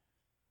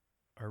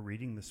Our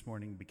reading this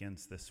morning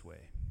begins this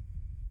way.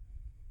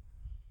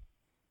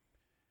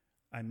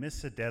 I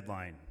miss a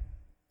deadline.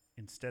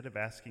 Instead of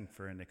asking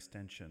for an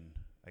extension,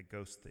 I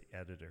ghost the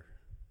editor.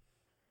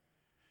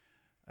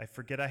 I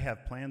forget I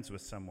have plans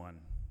with someone,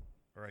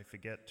 or I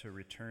forget to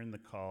return the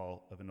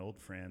call of an old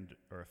friend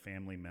or a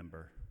family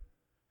member.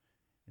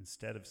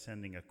 Instead of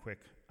sending a quick,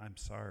 "I'm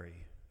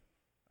sorry,"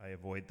 I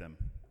avoid them,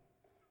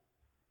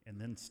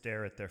 and then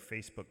stare at their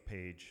Facebook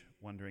page,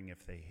 wondering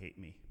if they hate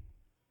me.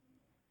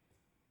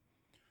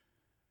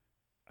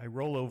 I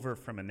roll over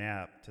from a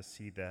nap to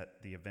see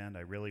that the event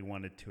I really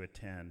wanted to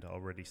attend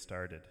already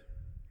started.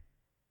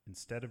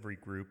 Instead of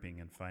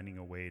regrouping and finding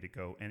a way to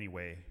go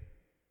anyway,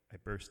 I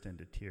burst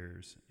into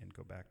tears and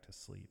go back to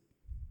sleep.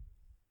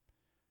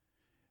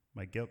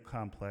 My guilt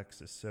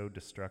complex is so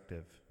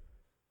destructive.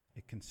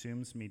 It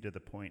consumes me to the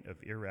point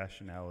of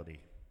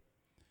irrationality.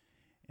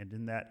 And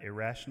in that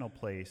irrational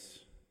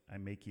place, I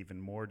make even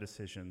more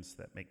decisions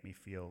that make me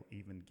feel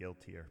even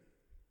guiltier.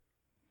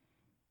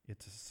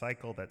 It's a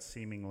cycle that's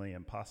seemingly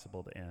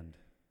impossible to end.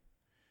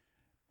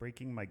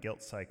 Breaking my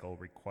guilt cycle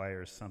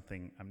requires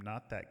something I'm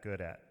not that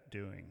good at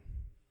doing,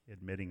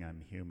 admitting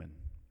I'm human.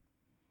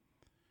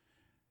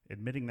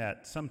 Admitting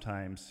that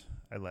sometimes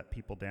I let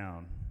people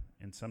down,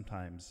 and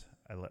sometimes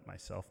I let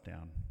myself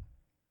down.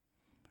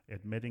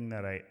 Admitting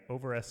that I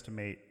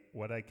overestimate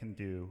what I can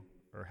do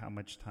or how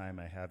much time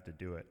I have to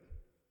do it.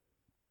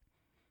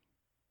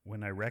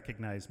 When I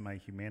recognize my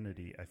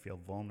humanity, I feel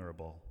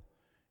vulnerable.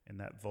 And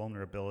that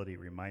vulnerability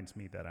reminds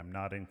me that I'm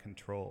not in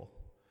control,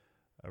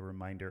 a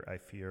reminder I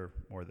fear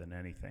more than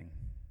anything.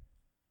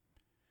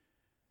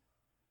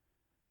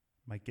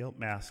 My guilt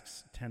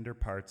masks tender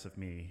parts of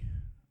me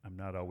I'm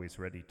not always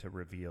ready to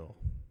reveal,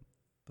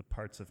 the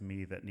parts of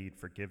me that need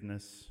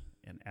forgiveness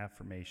and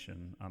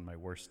affirmation on my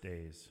worst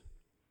days,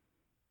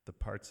 the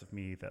parts of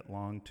me that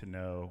long to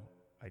know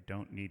I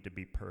don't need to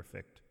be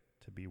perfect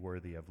to be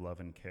worthy of love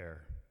and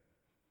care,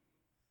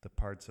 the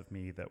parts of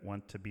me that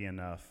want to be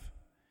enough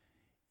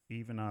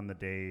even on the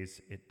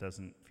days it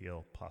doesn't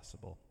feel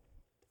possible.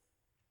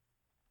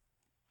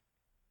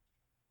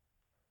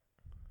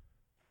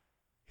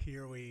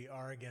 Here we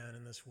are again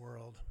in this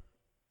world.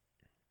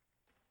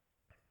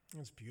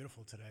 It's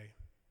beautiful today.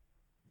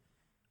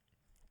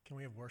 Can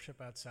we have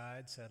worship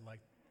outside? Said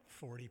like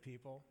 40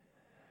 people.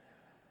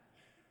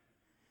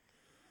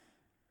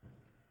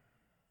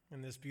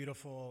 In this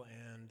beautiful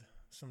and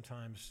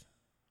sometimes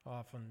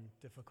often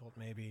difficult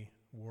maybe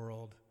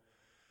world,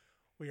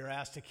 we are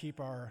asked to keep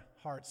our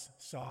hearts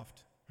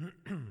soft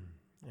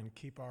and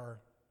keep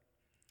our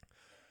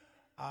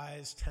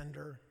eyes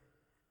tender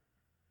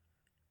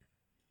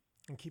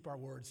and keep our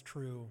words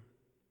true.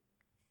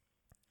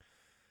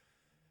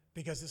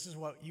 Because this is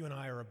what you and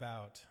I are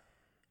about.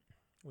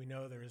 We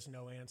know there is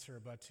no answer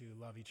but to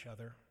love each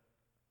other.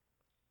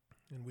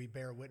 And we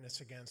bear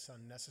witness against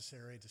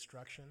unnecessary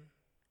destruction.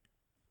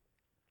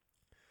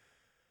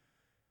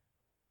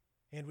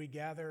 And we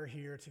gather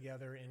here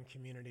together in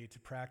community to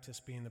practice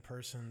being the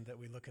person that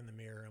we look in the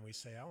mirror and we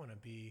say, I want to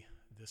be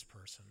this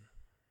person.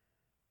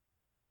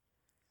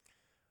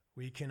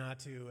 We cannot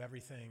do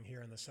everything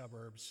here in the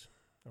suburbs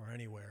or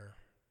anywhere,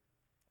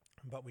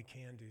 but we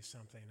can do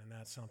something, and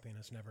that something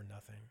is never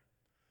nothing.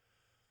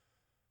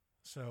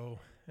 So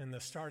in the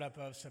startup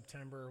of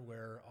September,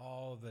 where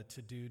all the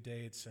to-do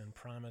dates and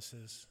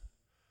promises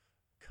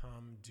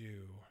come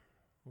due,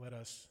 let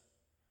us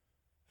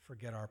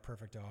forget our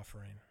perfect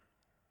offering.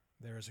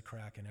 There is a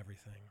crack in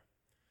everything.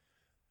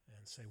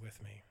 And say with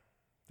me,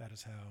 that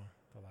is how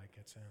the light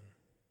gets in.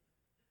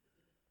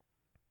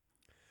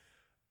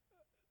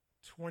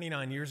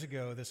 29 years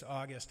ago this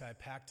August, I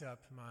packed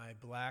up my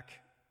black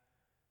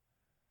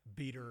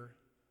beater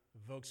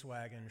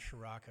Volkswagen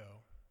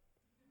Scirocco.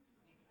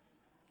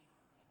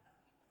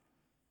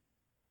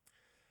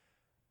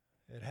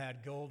 It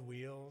had gold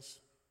wheels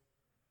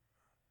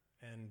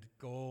and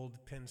gold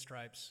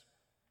pinstripes.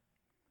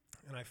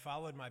 And I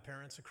followed my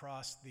parents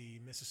across the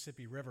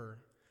Mississippi River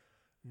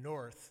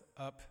north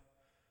up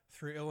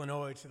through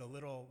Illinois to the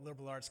little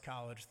liberal arts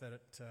college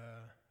that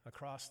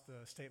across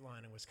the state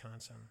line in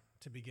Wisconsin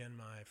to begin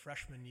my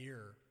freshman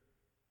year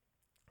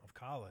of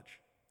college.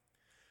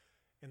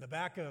 In the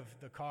back of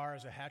the car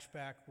as a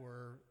hatchback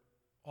were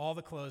all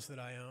the clothes that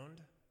I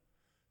owned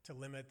to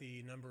limit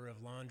the number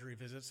of laundry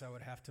visits I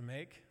would have to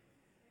make,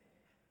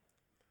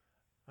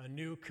 a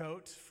new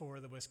coat for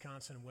the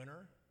Wisconsin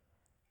winter,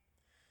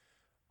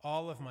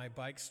 all of my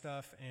bike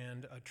stuff,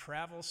 and a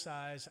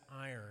travel-size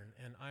iron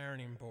and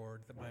ironing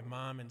board that my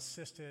mom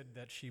insisted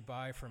that she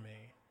buy for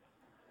me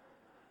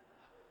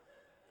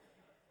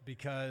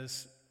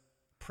because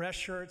press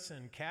shirts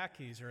and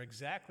khakis are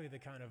exactly the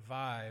kind of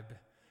vibe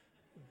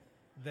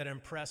that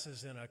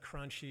impresses in a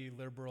crunchy,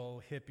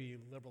 liberal, hippie,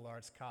 liberal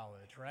arts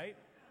college, right?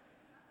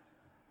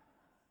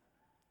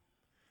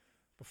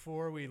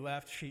 Before we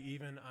left, she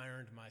even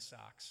ironed my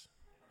socks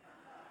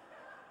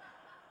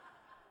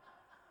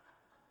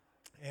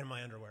and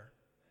my underwear.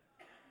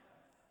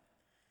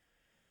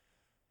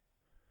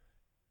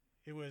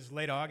 It was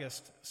late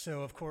August,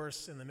 so of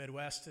course in the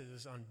Midwest it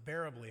is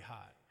unbearably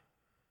hot.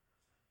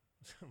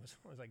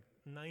 was like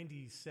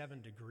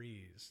 97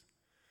 degrees.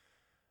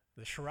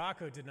 The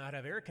Scirocco did not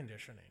have air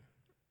conditioning.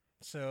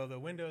 So the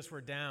windows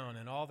were down,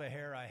 and all the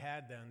hair I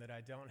had then that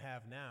I don't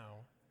have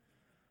now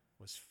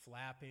was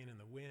flapping in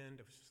the wind.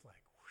 It was just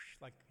like,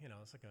 whoosh, like,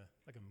 it's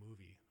like a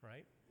movie,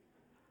 right?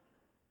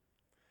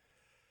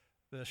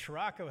 The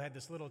Scirocco had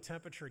this little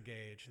temperature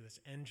gauge, this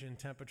engine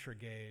temperature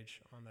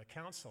gauge on the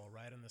console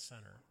right in the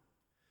center.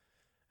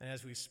 And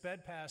as we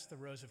sped past the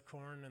rows of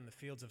corn and the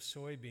fields of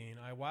soybean,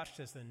 I watched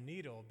as the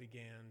needle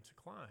began to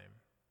climb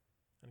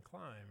and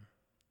climb.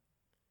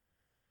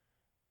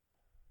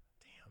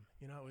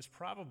 Damn, it was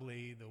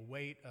probably the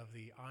weight of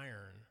the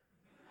iron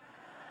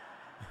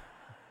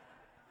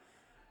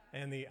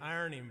and the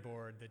ironing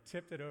board that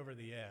tipped it over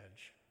the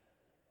edge.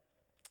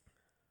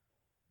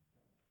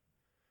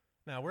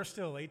 Now, we're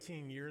still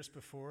 18 years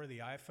before the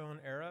iPhone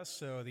era,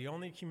 so the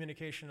only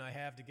communication I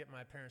have to get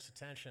my parents'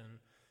 attention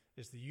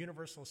is the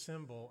universal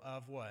symbol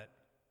of what?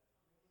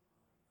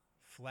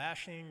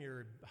 Flashing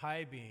your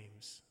high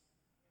beams.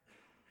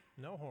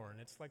 No horn.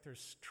 It's like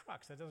there's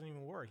trucks. That doesn't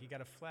even work. You got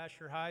to flash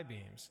your high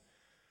beams.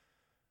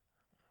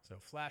 So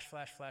flash,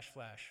 flash, flash,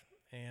 flash.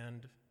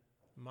 And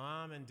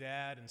mom and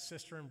dad and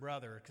sister and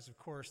brother, because of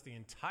course the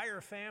entire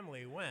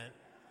family went,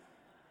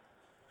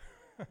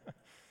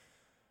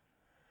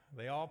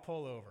 they all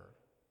pull over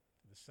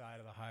to the side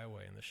of the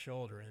highway in the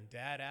shoulder, and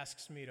dad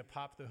asks me to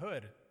pop the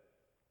hood.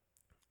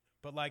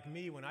 But like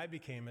me, when I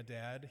became a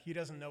dad, he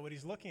doesn't know what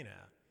he's looking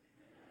at.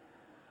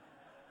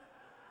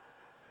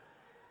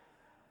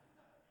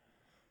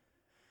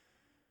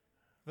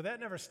 But that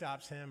never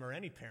stops him or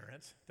any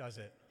parent, does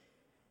it?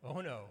 Oh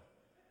no.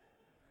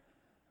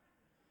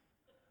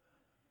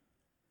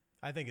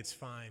 I think it's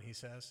fine, he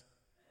says.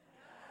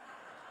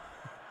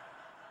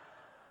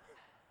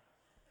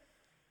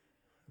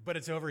 But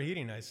it's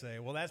overheating, I say.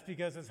 Well, that's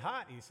because it's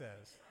hot, he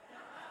says.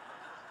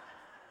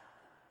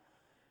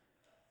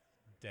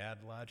 Dad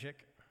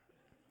logic.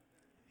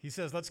 He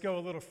says, let's go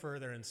a little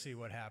further and see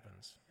what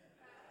happens.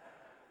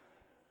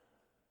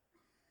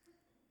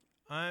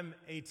 I'm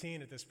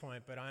 18 at this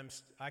point, but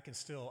I can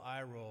still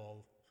eye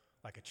roll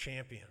like a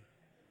champion.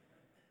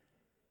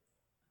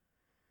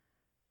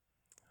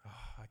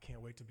 Oh, I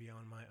can't wait to be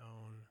on my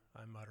own,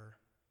 I mutter.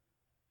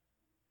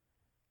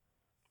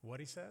 What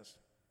he says?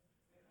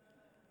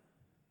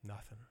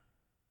 Nothing.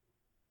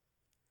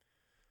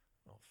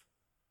 Well,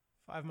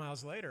 5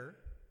 miles later,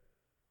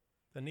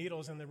 the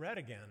needle's in the red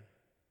again.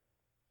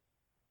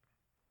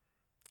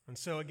 And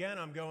so again,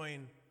 I'm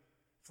going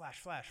flash,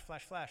 flash,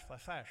 flash, flash,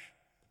 flash, flash.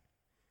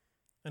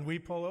 And we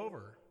pull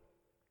over.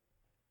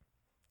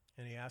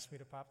 And he asks me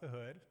to pop the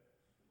hood.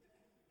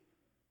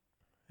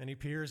 And he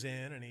peers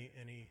in and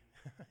he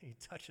he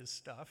touches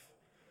stuff.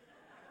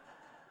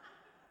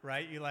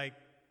 Right? You like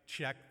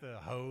check the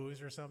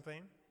hose or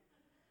something.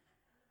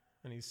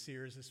 And he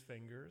sears his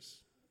fingers.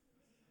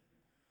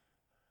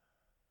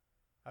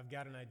 I've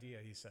got an idea,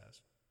 he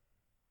says.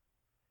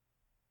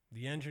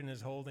 The engine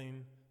is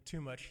holding too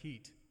much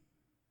heat.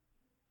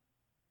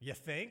 You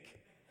think?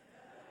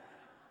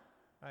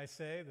 I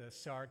say, the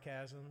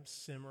sarcasm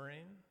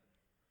simmering.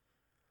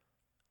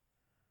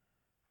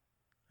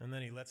 And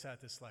then he lets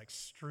out this like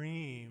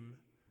stream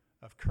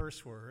of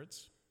curse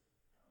words.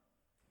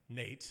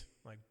 Nate,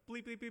 like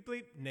bleep, bleep, bleep,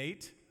 bleep.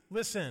 Nate,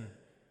 listen,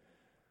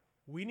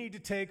 we need to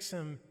take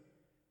some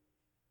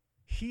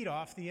heat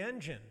off the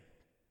engine.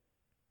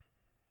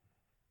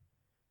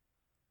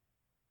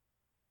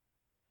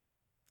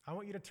 I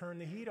want you to turn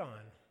the heat on.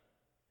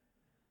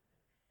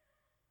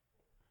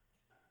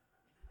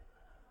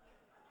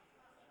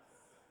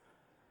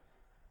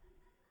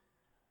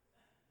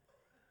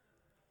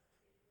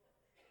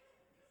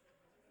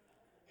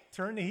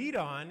 Turn the heat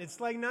on.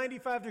 It's like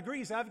 95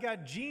 degrees. I've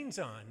got jeans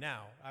on.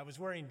 Now, I was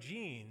wearing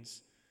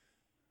jeans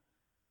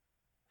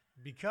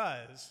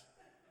because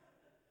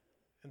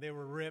they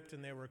were ripped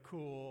and they were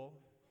cool.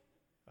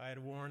 I had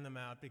worn them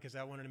out because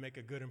I wanted to make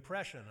a good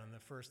impression on the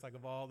first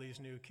of all these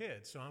new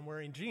kids. So I'm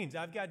wearing jeans.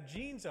 I've got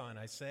jeans on,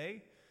 I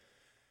say.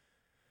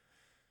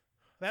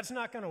 That's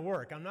not going to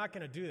work. I'm not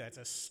going to do that. It's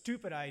a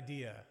stupid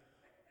idea.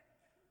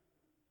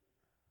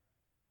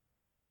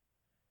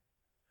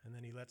 And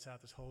then he lets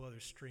out this whole other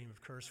stream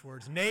of curse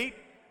words. Nate,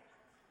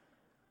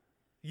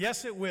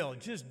 yes, it will.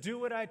 Just do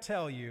what I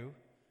tell you.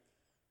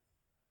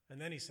 And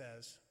then he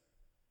says,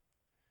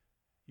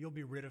 you'll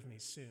be rid of me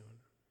soon.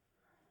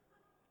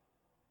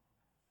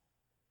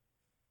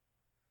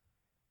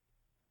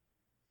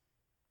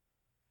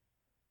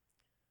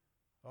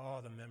 Oh,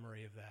 the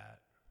memory of that.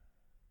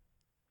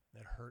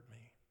 That hurt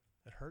me.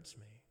 It hurts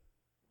me.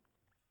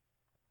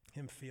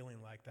 Him feeling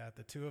like that.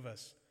 The two of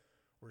us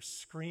were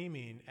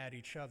screaming at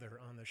each other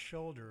on the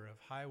shoulder of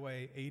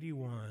Highway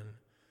 81.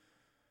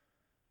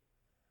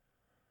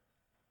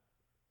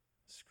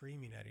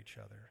 Screaming at each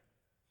other.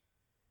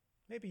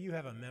 Maybe you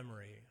have a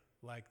memory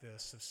like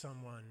this of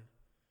someone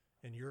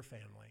in your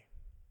family.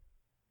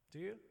 Do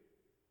you?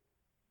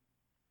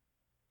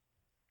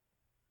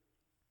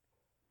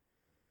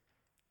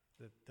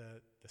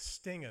 The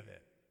sting of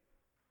it,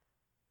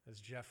 as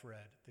Jeff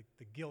read,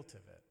 the guilt of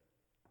it.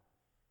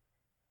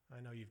 I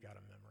know you've got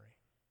a memory.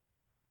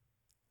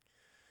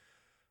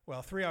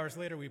 Well, 3 hours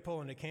later, we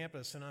pull into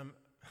campus, and I'm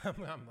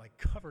like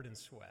covered in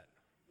sweat.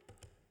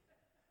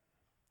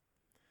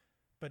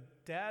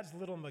 But Dad's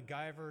little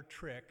MacGyver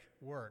trick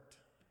worked.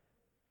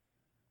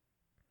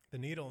 The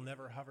needle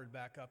never hovered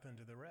back up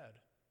into the red.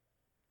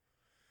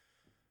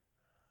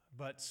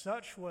 But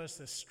such was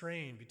the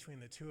strain between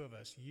the two of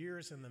us,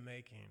 years in the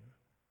making,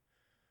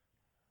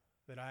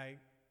 that I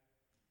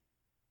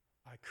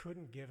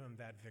couldn't give him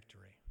that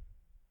victory.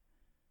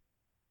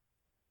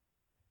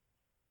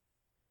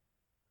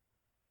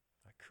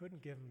 I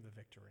couldn't give him the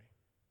victory.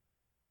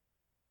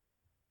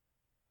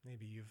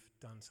 Maybe you've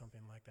done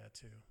something like that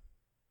too.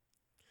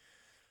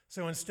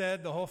 So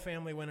instead, the whole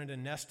family went into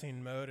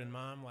nesting mode, and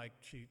Mom,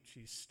 she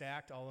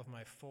stacked all of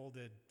my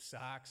folded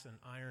socks and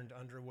ironed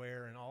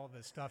underwear and all of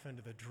this stuff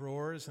into the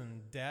drawers,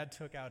 and Dad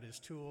took out his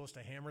tools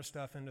to hammer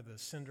stuff into the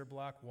cinder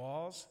block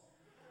walls.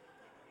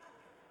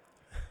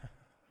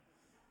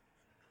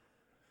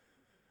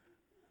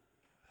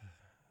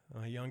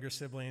 My younger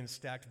siblings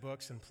stacked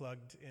books and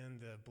plugged in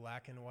the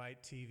black and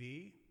white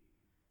TV.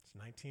 It's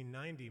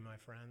 1990, my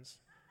friends.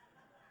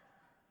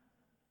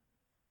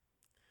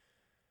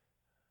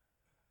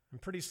 And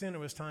pretty soon it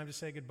was time to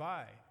say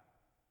goodbye.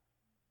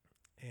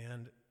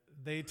 And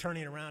they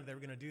turning around, they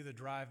were going to do the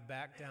drive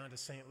back down to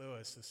St.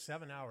 Louis. So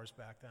 7 hours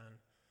back then,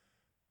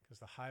 because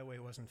the highway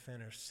wasn't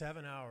finished.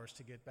 7 hours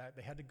to get back.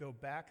 They had to go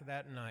back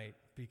that night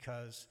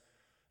because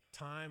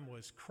time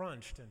was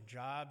crunched and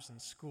jobs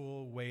and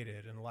school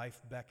waited and life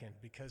beckoned,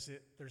 because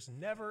there's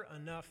never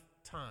enough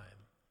time,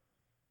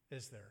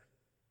 is there?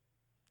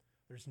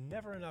 There's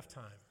never enough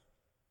time.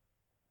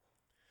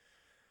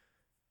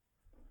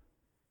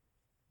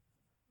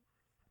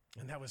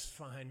 And that was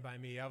fine by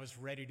me. I was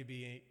ready to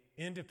be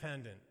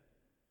independent.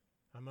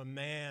 I'm a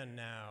man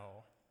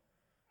now.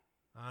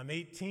 I'm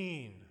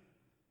 18.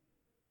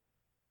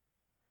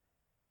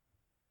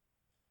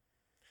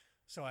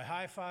 So I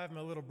high-fived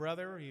my little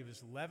brother. He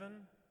was 11.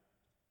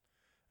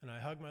 And I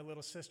hugged my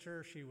little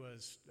sister. She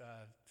was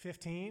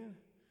 15.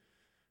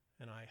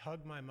 And I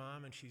hugged my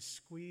mom, and she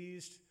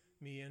squeezed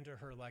me into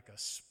her like a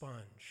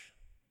sponge.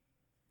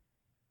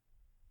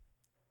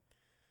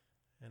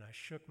 And I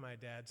shook my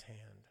dad's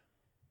hand.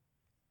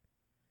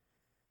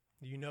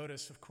 You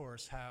notice, of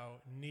course,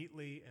 how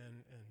neatly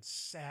and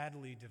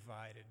sadly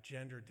divided,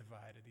 gender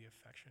divided the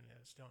affection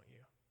is, don't you?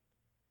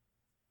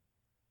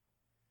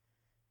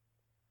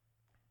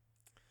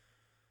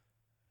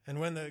 And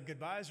when the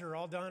goodbyes are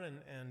all done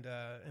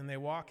and they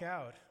walk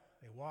out,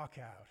 finally, they walk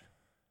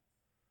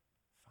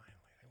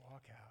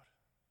out.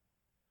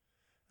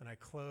 And I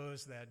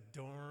close that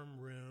dorm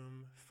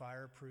room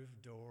fireproof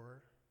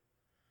door,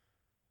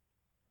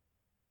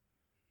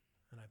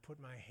 and I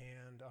put my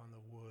hand on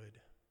the wood,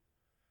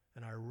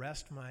 and I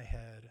rest my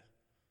head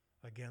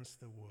against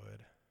the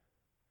wood,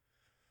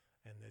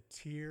 and the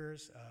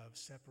tears of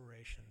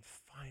separation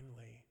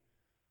finally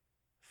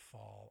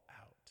fall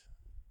out.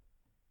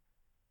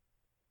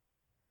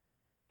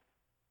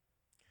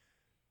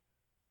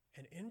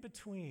 And in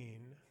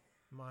between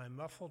my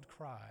muffled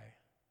cry,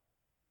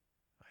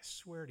 I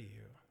swear to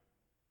you,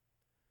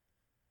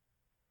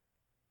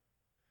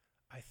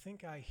 I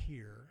think I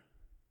hear,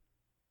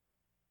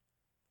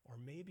 or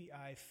maybe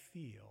I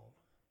feel,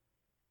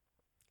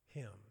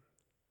 him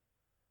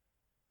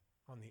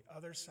on the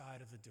other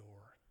side of the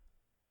door,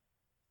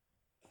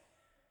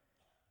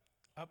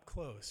 up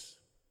close,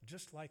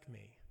 just like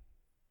me.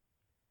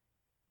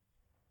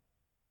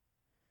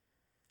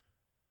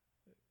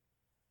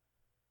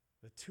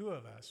 The two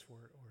of us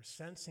were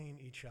sensing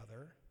each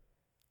other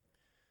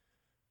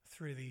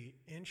through the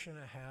inch and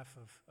a half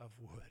of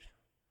wood.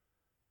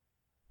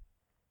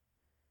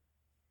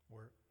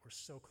 We're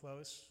so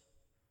close,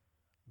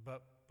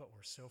 but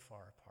we're so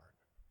far apart.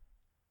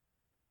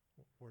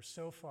 We're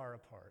so far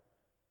apart,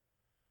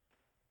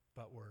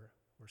 but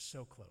we're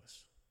so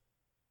close.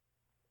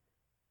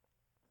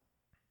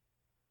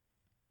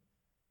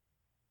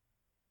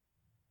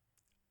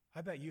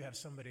 I bet you have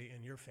somebody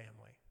in your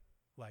family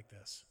like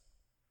this.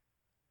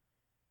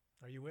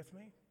 Are you with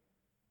me?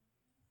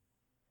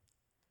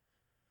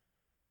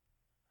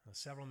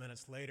 Several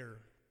minutes later,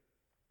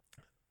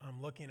 I'm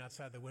looking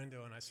outside the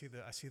window and I see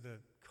the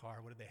car.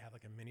 What did they have,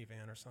 like a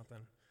minivan or something?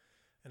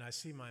 And I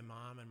see my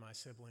mom and my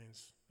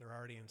siblings. They're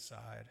already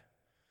inside.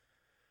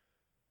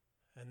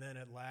 And then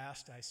at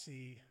last I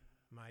see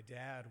my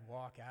dad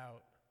walk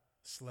out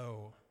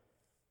slow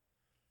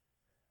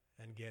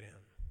and get in.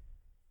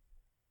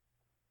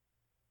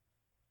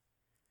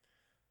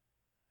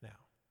 Now,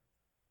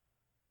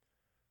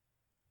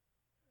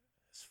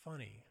 it's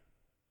funny.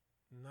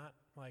 Not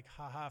like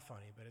ha-ha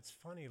funny, but it's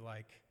funny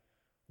like,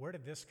 where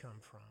did this come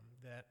from?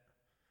 That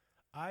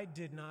I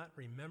did not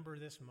remember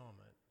this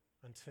moment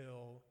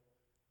until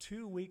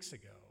 2 weeks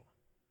ago,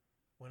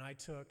 when I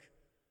took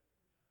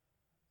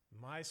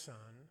my son,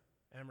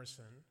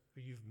 Emerson,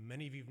 who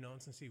many of you have known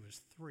since he was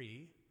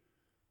 3,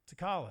 to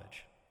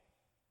college.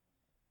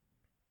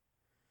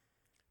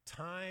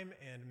 Time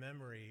and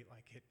memory,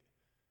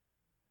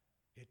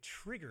 it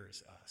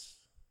triggers us.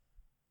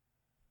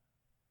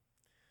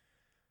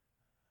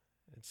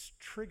 It's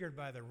triggered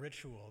by the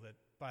ritual that,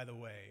 by the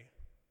way,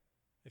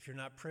 if you're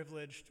not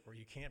privileged or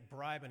you can't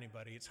bribe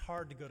anybody, it's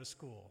hard to go to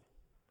school.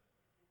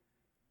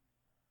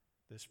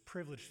 This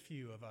privileged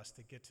few of us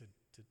that get to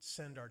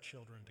send our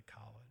children to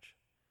college.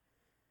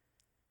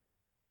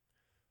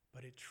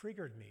 But it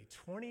triggered me.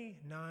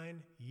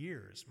 29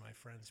 years, my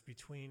friends,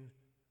 between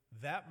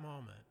that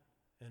moment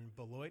in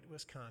Beloit,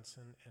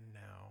 Wisconsin, and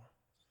now.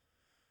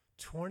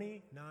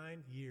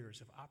 29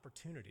 years of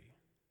opportunity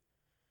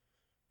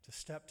to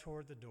step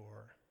toward the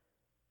door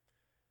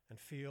and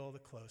feel the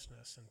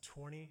closeness, and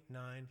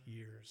 29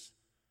 years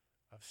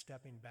of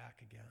stepping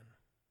back again,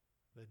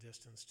 the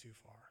distance too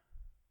far.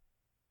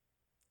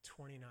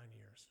 29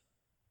 years.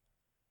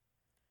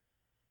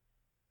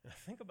 And I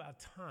think about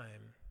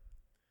time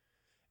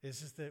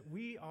is that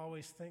we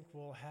always think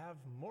we'll have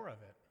more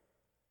of it.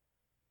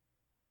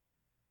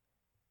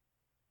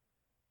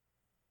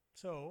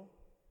 So,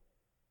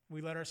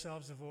 we let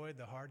ourselves avoid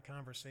the hard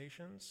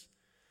conversations,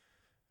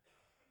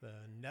 the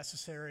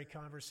necessary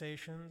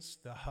conversations,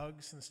 the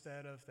hugs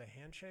instead of the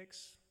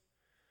handshakes.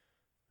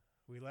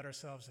 We let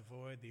ourselves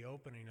avoid the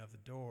opening of the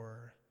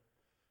door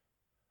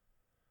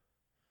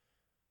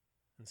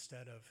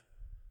instead of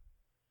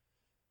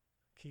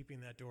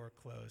keeping that door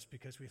closed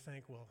because we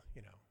think, well,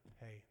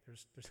 hey,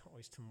 there's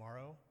always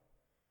tomorrow.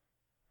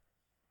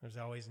 There's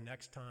always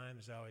next time.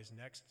 There's always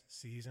next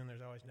season.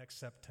 There's always next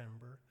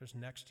September. There's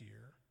next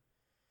year.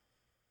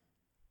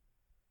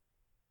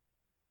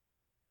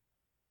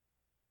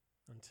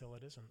 Until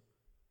it isn't.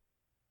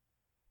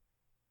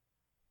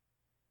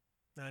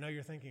 Now, I know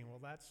you're thinking, well,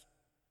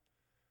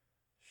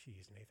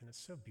 geez, Nathan, it's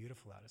so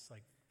beautiful out. It's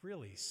like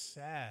really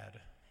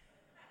sad.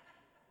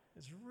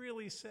 It's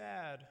really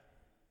sad.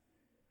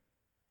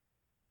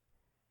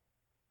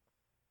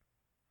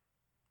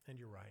 And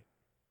you're right.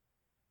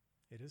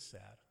 It is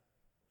sad.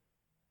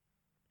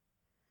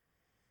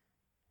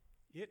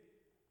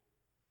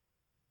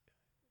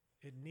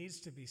 It needs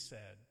to be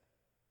said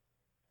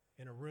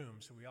in a room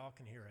so we all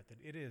can hear it, that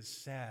it is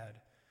sad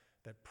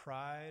that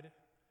pride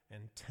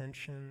and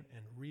tension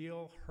and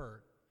real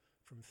hurt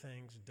from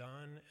things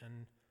done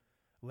and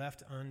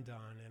left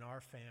undone in our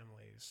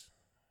families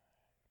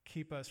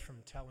keep us from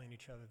telling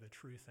each other the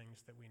true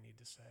things that we need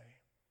to say.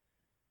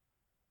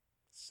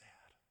 It's sad.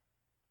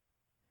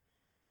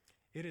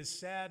 It is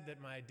sad that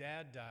my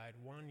dad died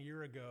 1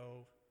 year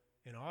ago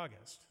in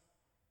August,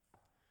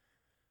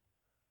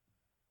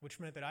 which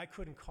meant that I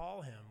couldn't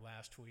call him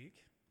last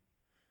week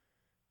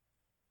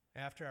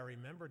after I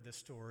remembered the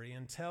story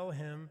and tell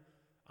him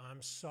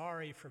I'm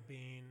sorry for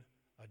being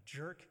a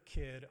jerk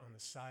kid on the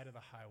side of the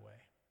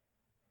highway.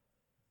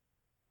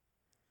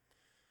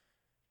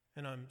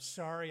 And I'm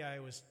sorry I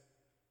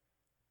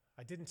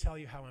didn't tell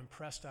you how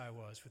impressed I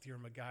was with your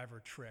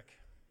MacGyver trick.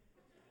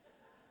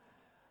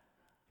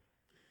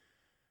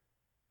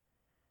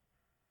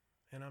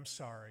 And I'm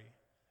sorry,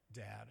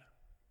 Dad,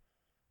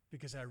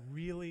 because I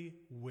really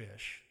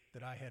wish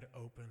that I had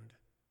opened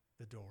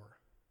the door.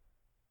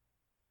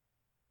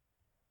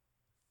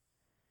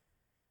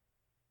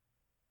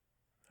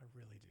 I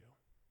really do.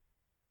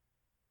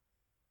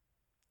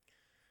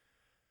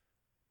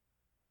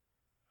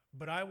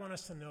 But I want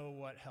us to know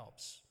what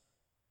helps,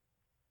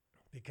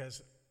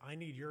 because I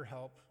need your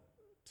help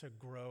to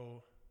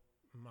grow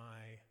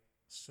my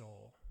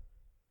soul.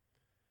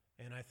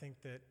 And I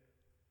think that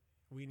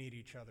we need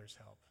each other's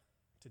help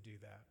to do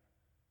that.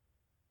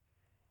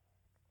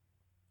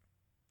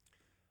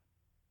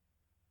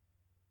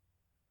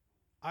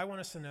 I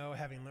want us to know,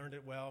 having learned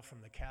it well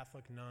from the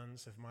Catholic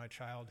nuns of my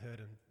childhood,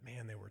 and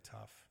man, they were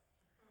tough,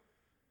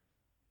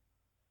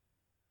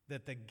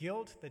 that the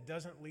guilt that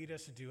doesn't lead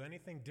us to do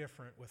anything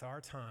different with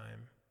our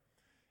time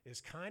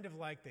is kind of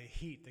like the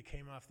heat that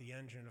came off the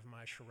engine of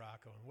my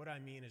Scirocco. And what I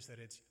mean is that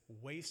it's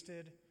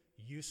wasted,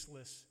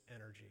 useless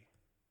energy.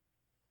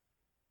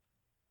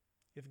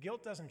 If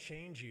guilt doesn't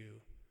change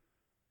you,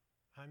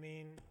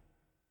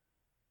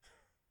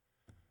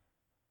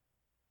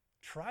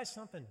 try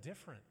something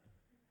different.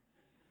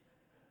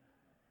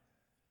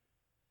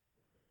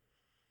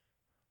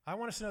 I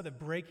want us to know that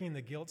breaking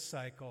the guilt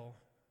cycle,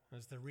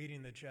 as the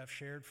reading that Jeff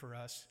shared for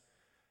us,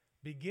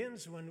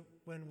 begins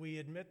when we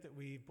admit that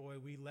we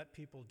let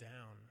people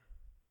down.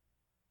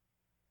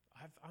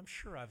 I'm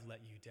sure I've let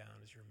you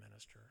down as your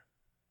minister.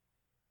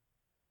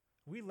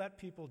 We let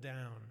people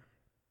down.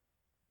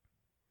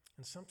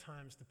 And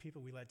sometimes the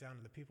people we let down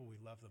are the people we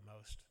love the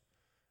most.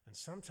 And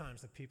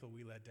sometimes the people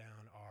we let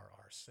down are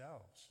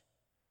ourselves.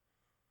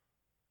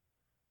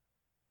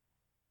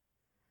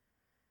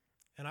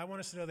 And I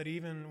want us to know that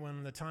even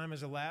when the time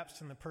has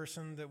elapsed and the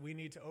person that we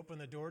need to open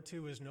the door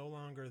to is no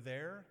longer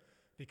there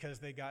because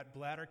they got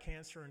bladder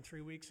cancer in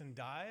 3 weeks and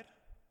died,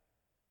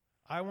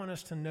 I want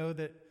us to know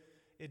that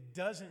it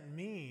doesn't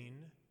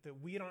mean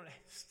that we don't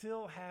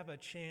still have a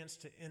chance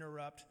to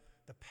interrupt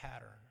the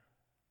pattern.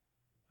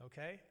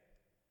 Okay?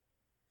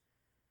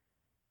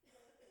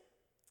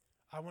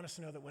 I want us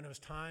to know that when it was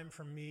time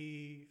for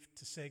me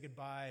to say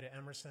goodbye to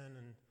Emerson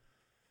and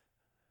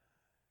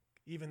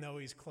even though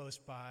he's close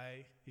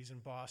by, he's in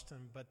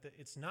Boston, but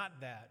it's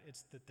not that.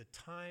 It's that the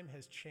time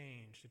has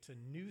changed. It's a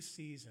new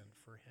season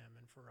for him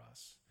and for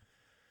us.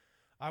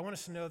 I want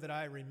us to know that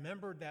I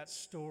remembered that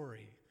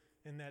story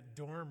in that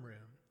dorm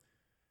room,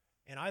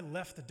 and I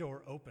left the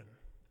door open.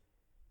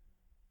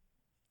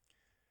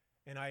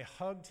 And I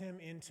hugged him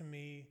into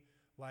me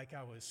like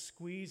I was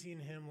squeezing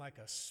him like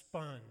a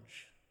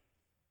sponge.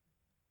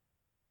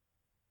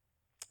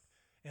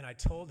 And I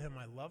told him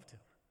I loved him.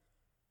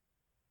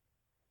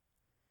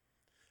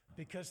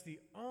 Because the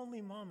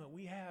only moment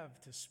we have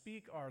to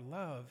speak our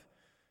love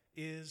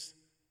is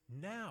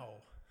now.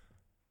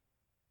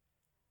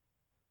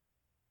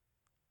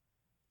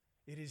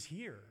 It is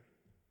here.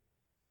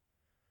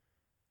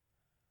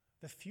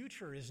 The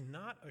future is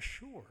not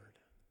assured.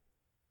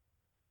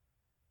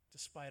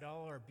 Despite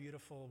all our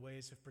beautiful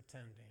ways of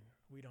pretending,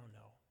 we don't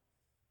know.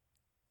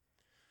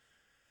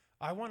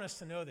 I want us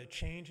to know that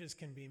changes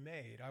can be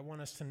made. I want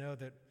us to know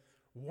that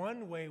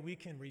one way we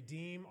can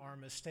redeem our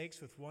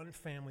mistakes with one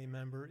family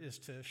member is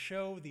to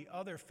show the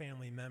other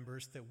family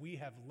members that we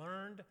have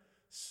learned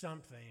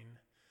something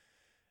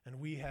and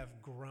we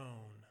have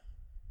grown.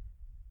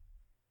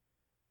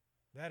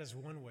 That is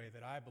one way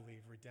that I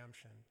believe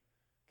redemption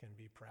can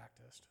be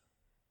practiced.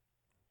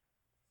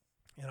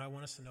 And I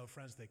want us to know,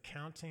 friends, that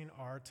counting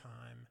our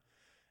time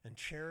and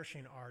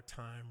cherishing our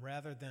time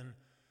rather than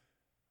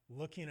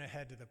looking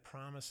ahead to the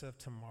promise of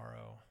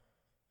tomorrow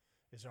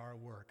is our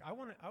work.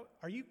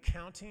 Are you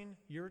counting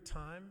your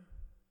time?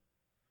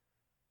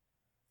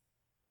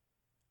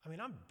 I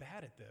mean, I'm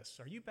bad at this.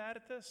 Are you bad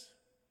at this?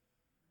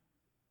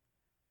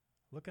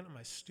 Looking at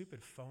my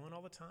stupid phone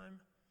all the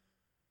time?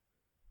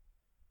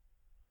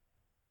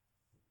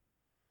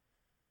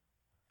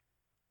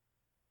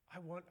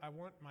 I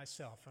want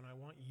myself and I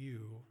want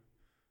you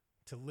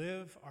to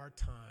live our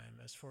time,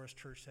 as Forest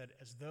Church said,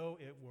 as though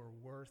it were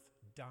worth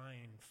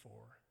dying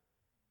for.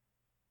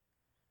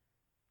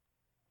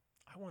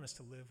 I want us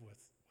to live with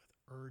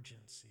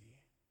urgency.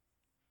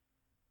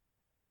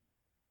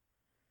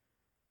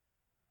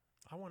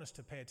 I want us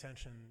to pay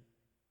attention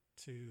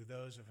to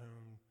those of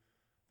whom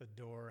the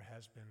door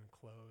has been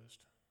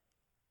closed.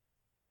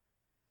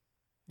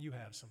 You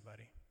have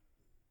somebody.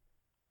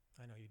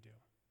 I know you do.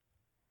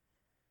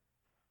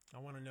 I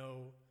want to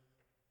know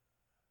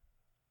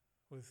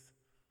with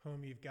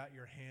whom you've got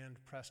your hand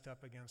pressed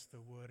up against the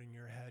wood and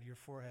your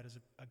forehead is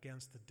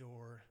against the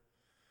door,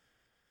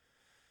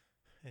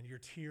 and your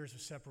tears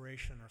of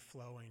separation are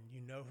flowing.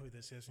 You know who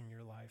this is in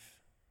your life,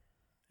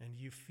 and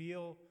you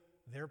feel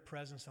their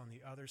presence on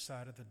the other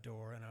side of the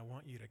door, and I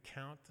want you to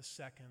count the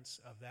seconds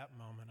of that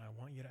moment. I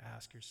want you to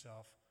ask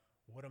yourself,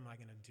 what am I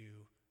going to do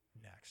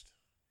next?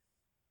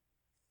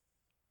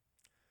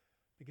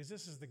 Because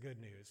this is the good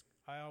news.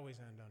 I always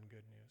end on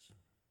good news,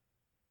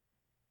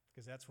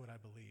 because that's what I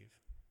believe.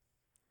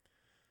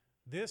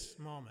 This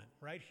moment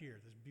right here,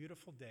 this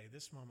beautiful day,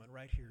 this moment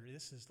right here,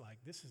 this is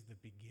the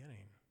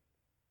beginning.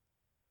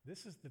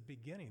 This is the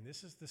beginning.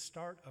 This is the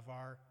start of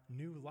our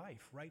new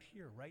life right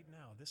here, right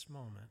now, this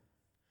moment.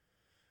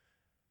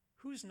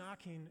 Who's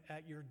knocking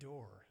at your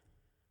door?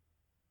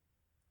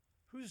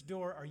 Whose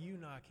door are you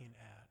knocking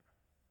at?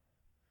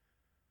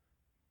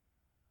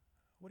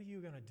 What are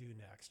you going to do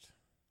next?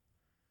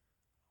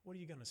 What are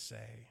you going to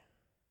say?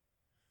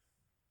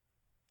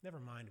 Never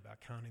mind about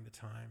counting the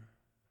time.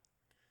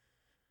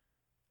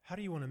 How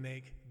do you want to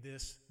make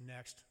this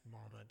next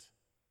moment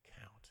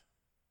count?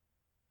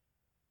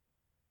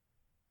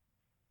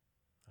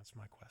 That's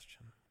my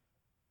question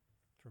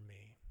for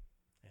me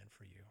and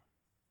for you.